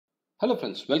Hello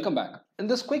friends, welcome back. In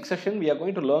this quick session, we are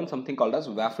going to learn something called as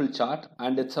Waffle Chart,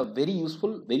 and it's a very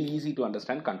useful, very easy to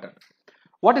understand content.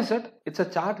 What is it? It's a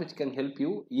chart which can help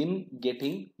you in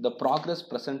getting the progress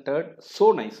presented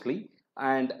so nicely,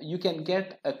 and you can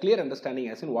get a clear understanding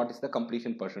as in what is the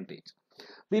completion percentage.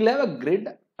 We'll have a grid,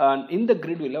 and in the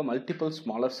grid we'll have multiple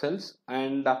smaller cells,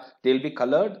 and they'll be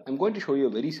colored. I'm going to show you a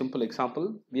very simple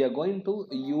example. We are going to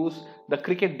use the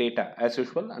cricket data as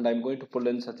usual, and I'm going to pull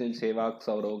in Sachin, Sehwag,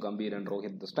 Saurav, Gambhir and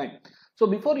Rohit this time. So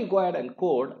before you go ahead and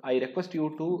code, I request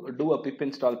you to do a pip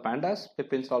install pandas,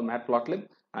 pip install matplotlib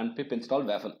and pip install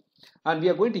waffle, and we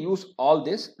are going to use all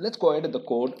this. Let's go ahead with the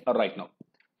code right now.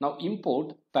 Now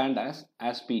import pandas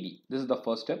as pd. This is the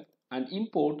first step, and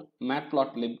import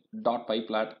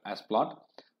matplotlib.pyplot as plot.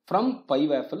 From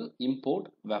pywaffle import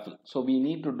waffle. So we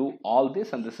need to do all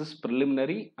this, and this is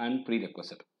preliminary and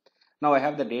prerequisite. Now I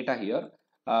have the data here.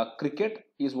 Cricket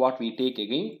is what we take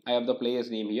again. I have the player's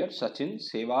name here: Sachin,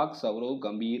 Sehwag, Saurav,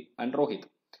 Gambhir and Rohit.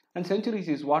 And centuries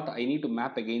is what I need to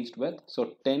map against with.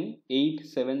 So 10, 8,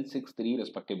 7, 6, 3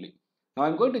 respectively. Now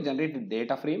I'm going to generate the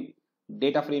data frame.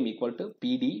 Data frame equal to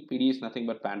pd. Pd is nothing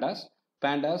but pandas.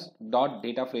 Pandas dot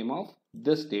data frame of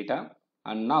this data,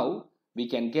 and now we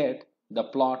can get the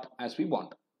plot as we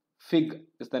want. Fig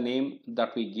is the name that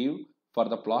we give for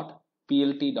the plot.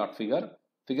 Plt dot figure.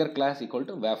 Figure class equal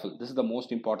to waffle. This is the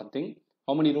most important thing.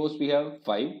 How many rows we have?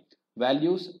 5.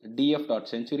 Values df dot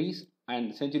centuries,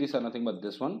 and centuries are nothing but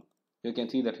this one. You can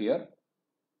see that here.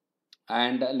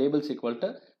 And labels equal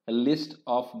to a list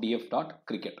of df dot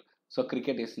cricket. So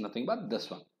cricket is nothing but this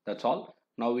one. That's all.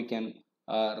 Now we can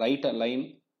write a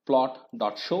line plot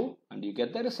dot show, and you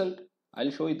get the result.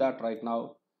 I'll show you that right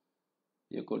now.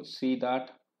 You could see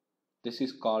that this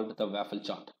is called the waffle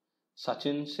chart.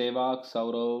 Sachin, Sehwag,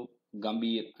 Saurav,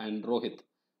 Gambhir and Rohit.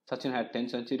 Sachin had 10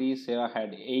 centuries, Sehwag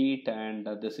had 8, and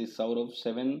this is Saurav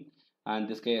 7, and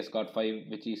this guy has got 5,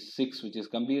 which is 6, which is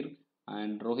Gambhir,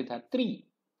 and Rohit had 3.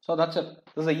 So that's it.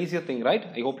 This is the easiest thing, right?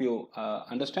 I hope you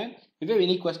understand. If you have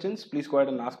any questions, please go ahead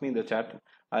and ask me in the chat.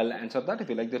 I'll answer that. If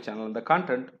you like the channel and the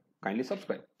content, kindly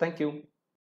subscribe. Thank you.